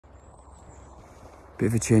Bit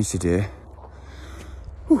of a change today.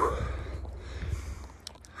 Whew.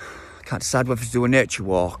 Can't decide whether to do a nature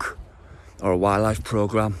walk or a wildlife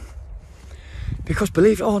programme. Because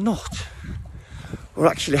believe it or not, we're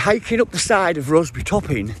actually hiking up the side of Roseby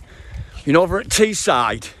Topping, you know, over at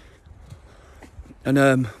Teesside. And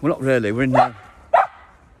we're not really, we're in there.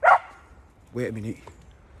 Wait a minute.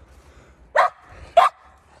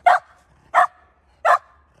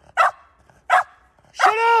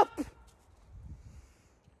 Shut up!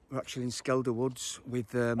 We're actually in Skelder Woods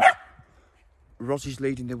with Rosie's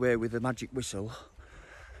leading the way with a magic whistle.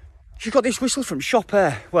 She's got this whistle from shop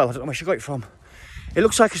here. Well, I don't know where she got it from. It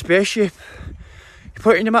looks like a spaceship. You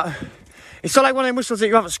put it in the mat. It's not like one of them whistles that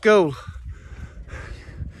you have at school.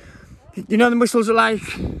 You know, the whistles are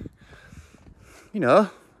like, you know,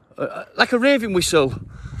 like a raving whistle.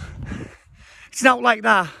 It's not like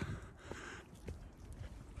that.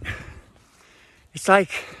 It's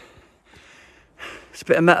like, it's a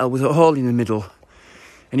bit of metal with a hole in the middle.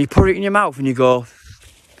 And you put it in your mouth and you go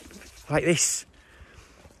like this.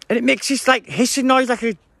 And it makes this like hissing noise like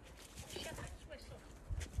a... Shepherd's whistle.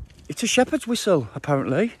 It's a shepherd's whistle,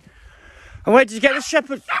 apparently. And where did you get the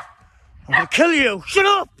shepherd? I'm going to kill you. Shut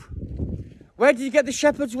up! Where did you get the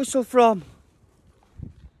shepherd's whistle from?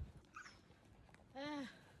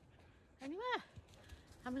 Anywhere.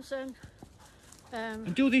 Amazon.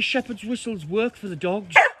 And do these shepherd's whistles work for the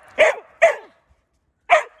dogs?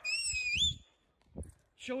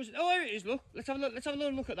 Show us. Oh, there it is. Look. Let's have a look. Let's have a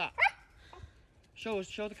little look at that. Show us.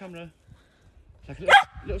 Show the camera. It's like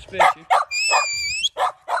a little spaceship.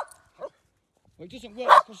 Well, it doesn't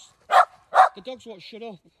work because the dogs won't shut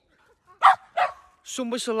up.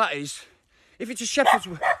 Some whistle that is. If it's a shepherd's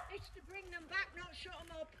whistle. It's to bring them back, not shut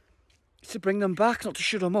them up. It's to bring them back, not to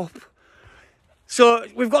shut them up. So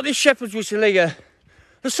we've got this shepherd's whistle here.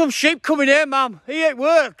 There's some sheep coming here, ma'am. Here it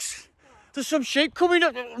works. There's some sheep coming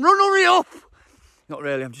up. Run, hurry up. Not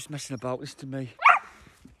really, I'm just messing about. Listen to me.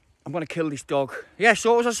 I'm going to kill this dog. Yeah,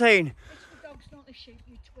 so what was I saying? It's the dogs, not the sheep,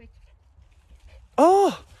 you twit.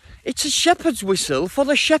 Oh, it's a shepherd's whistle for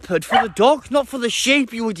the shepherd, for the dog, not for the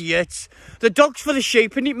sheep, you idiots. The dog's for the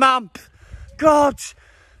sheep, isn't it, ma'am? God,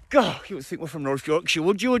 you would think we're from North Yorkshire,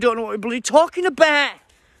 would you? I don't know what we're bloody talking about.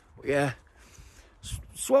 Yeah.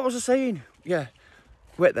 So what was I saying? Yeah.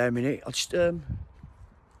 Wait there a minute. I'll just, you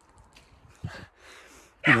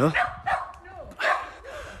know.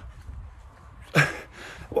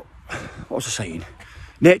 What was I saying?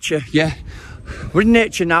 Nature, yeah. We're in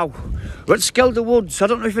nature now. We're at Skelder Woods. I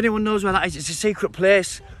don't know if anyone knows where that is. It's a secret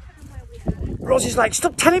place. Rosie's like,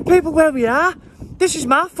 stop telling people where we are. This is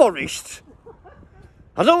my forest.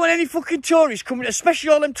 I don't want any fucking tourists coming,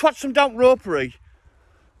 especially all them twats from down Ropery.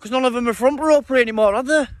 Because none of them are from Ropery anymore, are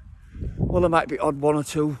they? Well, there might be odd one or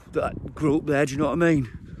two that grew up there, do you know what I mean?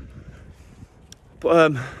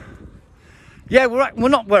 But, yeah, we're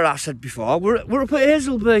not where I said before. We're up at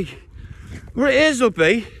Hazelby. We're at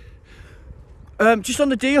Hazelby. Just on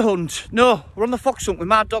the deer hunt. No, we're on the fox hunt with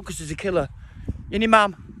my dog because there's a killer. Any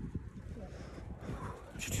ma'am?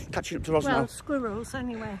 Just catching up to Ros now. Well, squirrels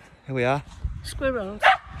anyway. Here we are. Squirrels.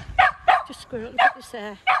 Just squirrel, look at this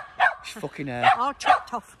hair. It's fucking hair. All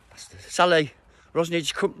chopped off. Sally,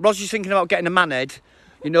 Rosie's thinking about getting a man head.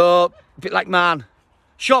 You know, a bit like man.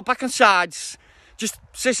 Short back and sides. Just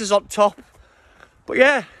scissors on top. But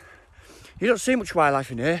yeah, you don't see much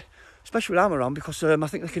wildlife in here. Especially when I'm around because I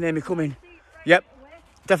think they can hear me coming. Yep,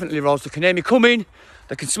 definitely Ros. They can hear me coming.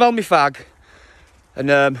 They can smell me fag. And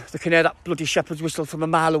they can hear that bloody shepherd's whistle from a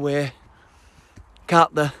mile away.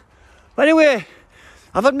 Can't they? But anyway,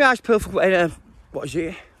 I've had my eyes peeled for what is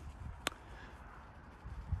it?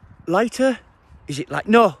 Lighter? Is it like...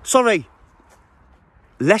 No, sorry.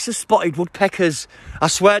 Lesser spotted woodpeckers. I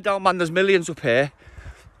swear down, man, there's millions up here.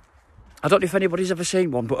 I don't know if anybody's ever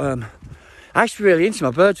seen one, but I used to be really into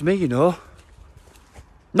my birds, me, you know.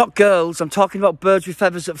 Not girls, I'm talking about birds with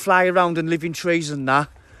feathers that fly around and live in trees and that.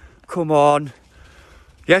 Come on.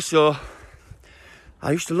 Yeah, so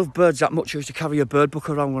I used to love birds that much. I used to carry a bird book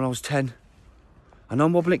around when I was 10. I know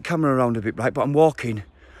I'm wobbling the camera around a bit, right, but I'm walking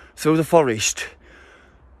through the forest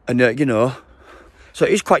and, you know, so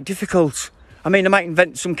it is quite difficult. I mean, I might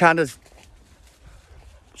invent some kind of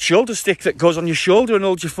shoulder stick that goes on your shoulder and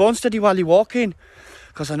holds your phone steady while you're walking.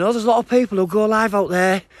 Because I know there's a lot of people who go live out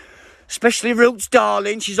there, especially Roots,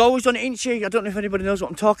 darling. She's always done it, isn't she? I don't know if anybody knows what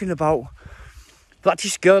I'm talking about. But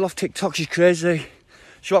this girl off TikTok, she's crazy.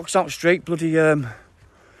 She walks down the street, bloody,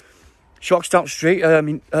 she walks down the street,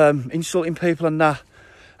 insulting people and that.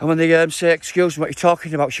 And when they say, excuse me, what you're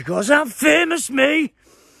talking about, she goes, I'm famous, me.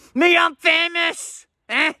 Me, I'm famous.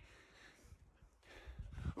 Eh?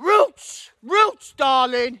 Roots,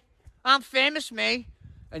 darling. I'm famous, me.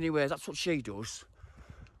 Anyway, that's what she does.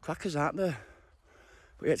 Crackers, aren't they?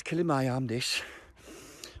 But yeah, it's killing my arm, this.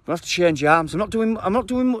 I'm gonna have to change the arms. I'm not doing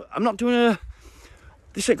a...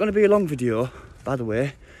 This ain't gonna be a long video, by the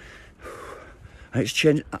way. I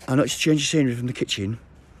know it's changed the scenery from the kitchen.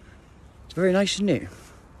 It's very nice, isn't it?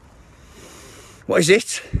 What is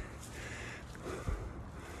it?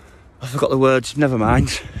 I forgot the words, never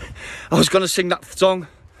mind. I was gonna sing that song.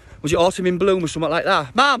 Was it Autumn in Bloom or something like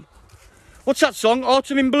that? Mum, what's that song?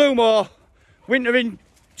 Autumn in Bloom or Winter in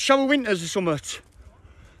Shower Winters or something?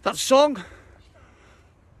 That song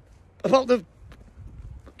about the,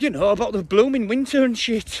 you know, about the blooming winter and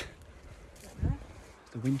shit.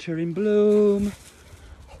 The winter in bloom.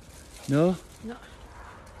 No? No.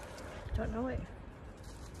 Don't know it.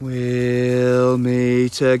 We'll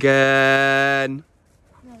meet again.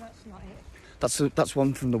 No, that's not it. That's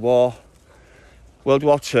one from the war. World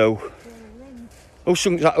War II. Who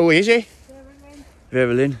sung that? Who is he?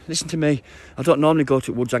 Vera Lynn. Listen to me. I don't normally go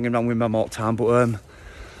to woods hanging around with mum all the time, but there's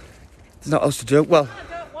nothing else to do. Well,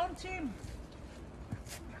 I don't want him.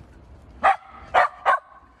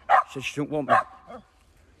 she said she don't want me.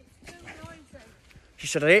 She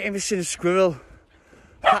said, I ain't even seen a squirrel.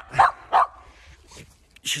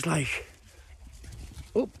 She's like,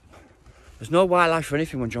 oh, there's no wildlife or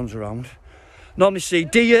anything when John's around. Normally see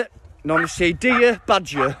deer, badger. I don't see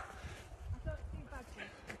badger.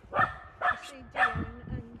 I see deer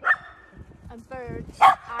and birds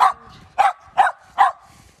and...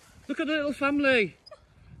 Look at the little family.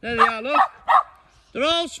 There they are, look. They're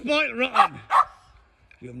all spoilt rotten.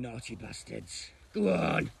 You naughty bastards. Go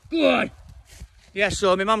on, go on. Yeah,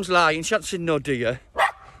 so my mum's lying. She hasn't seen no deer. I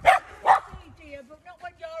see deer, but not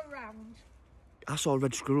when you're around. I saw a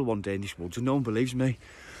red squirrel one day in this woods and no one believes me.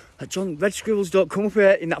 Like, John, red squirrels don't come up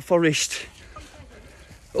here in that forest.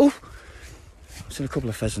 Oh, I've seen a couple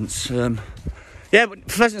of pheasants. Yeah,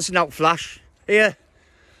 but pheasants are not flash. Here.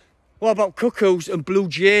 What about cuckoos and blue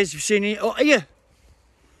jays? You've seen it? Oh, here.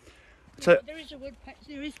 There is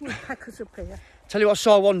woodpeckers up here. Tell you what I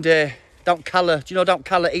saw one day. Down Calla. Do you know down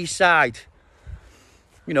Calla East Side?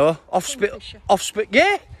 You know, off spit.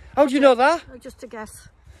 Yeah? How do you know that? Oh, just a guess.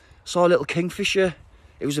 Saw a little kingfisher.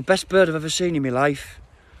 It was the best bird I've ever seen in my life.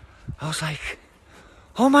 I was like,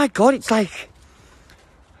 oh my God, it's like,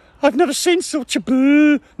 I've never seen such a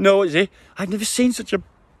blue. No, is it? I've never seen such a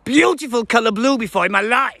beautiful colour blue before in my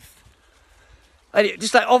life. And it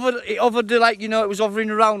just like hovered like, you know, it was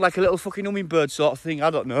hovering around like a little fucking hummingbird sort of thing.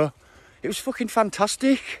 I don't know. It was fucking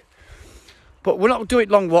fantastic. But we're not doing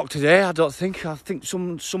long walk today, I don't think. I think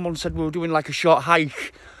someone said we were doing like a short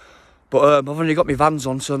hike. But I've only got my Vans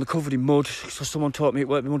on, so they're covered in mud. So someone taught me it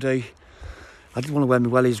weren't muddy. I didn't want to wear my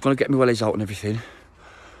wellies. I was going to get my wellies out and everything.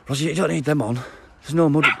 Rosie, you don't need them on. There's no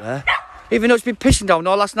mud up there. Even though it's been pissing down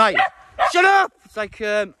all last night. Shut up! It's like,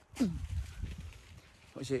 what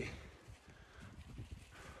is it?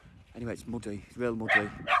 Anyway, it's muddy. It's real muddy.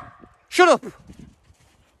 Shut up!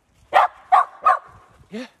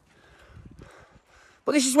 Yeah.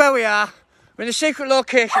 But this is where we are. We're in a secret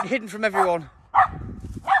location, hidden from everyone.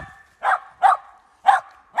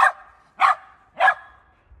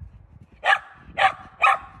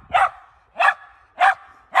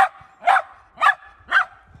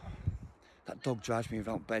 That dog drives me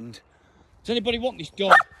without bend. Does anybody want this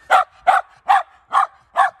dog?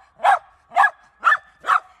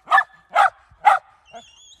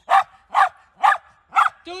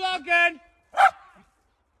 Do that again.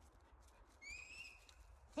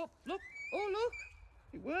 Oh, look. Oh, look.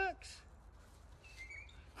 It works.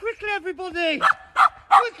 Quickly, everybody.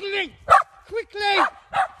 Quickly. Quickly.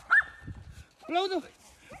 Blow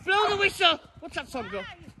the whistle. What's that song go?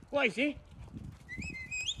 What is it?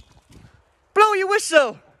 Blow your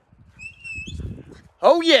whistle.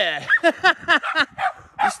 Oh, yeah.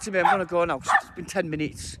 Listen to me, I'm going to go now. It's been 10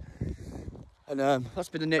 minutes. And that's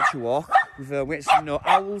been the nature walk. We've went to see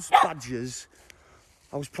owls, badgers.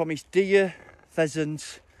 I was promised deer,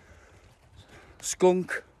 pheasant,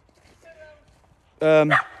 skunk,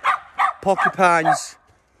 porcupines,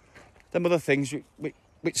 them other things with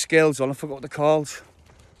scales on. I forgot what they're called.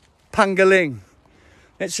 Pangolin.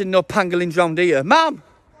 Ain't seen no pangolins round here. Mum,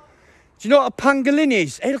 do you know what a pangolin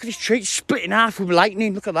is? Hey, look at this tree. It's split in half with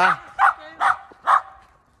lightning. Look at that.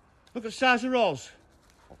 Look at the size of Roz.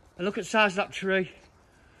 And look at the size of that tree.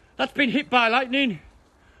 That's been hit by lightning.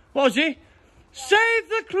 What was it? Save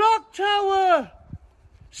the clock tower!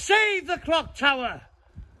 Save the clock tower!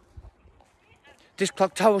 This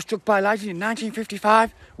clock tower was struck by lightning in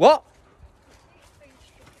 1955. What?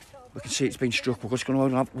 We can see it's been struck. We're just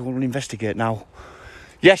going to investigate now.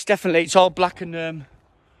 Yes, definitely. It's all black and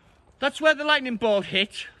That's where the lightning bolt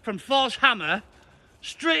hit from Thor's hammer.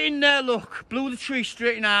 Straight in there, look. Blew the tree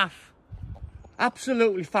straight in half.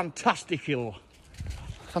 Absolutely fantastical.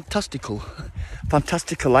 Fantastical.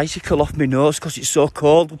 Fantastical icicle off my nose because it's so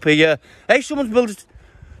cold up here. Hey, someone's built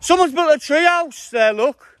a tree house. There,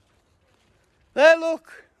 look. There,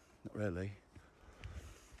 look. Not really.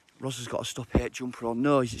 Roz has got a stop hate jumper on.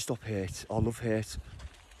 No, is it stop hate or love hate?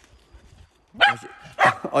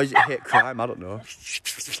 Or is it hate crime? I don't know.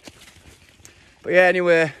 But yeah,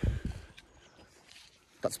 anyway,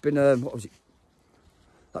 that's been what was it?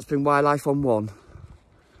 That's been Wildlife on One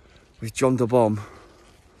with John the Bomb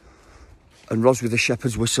and Roz with the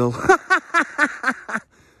shepherd's whistle.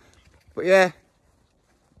 But yeah,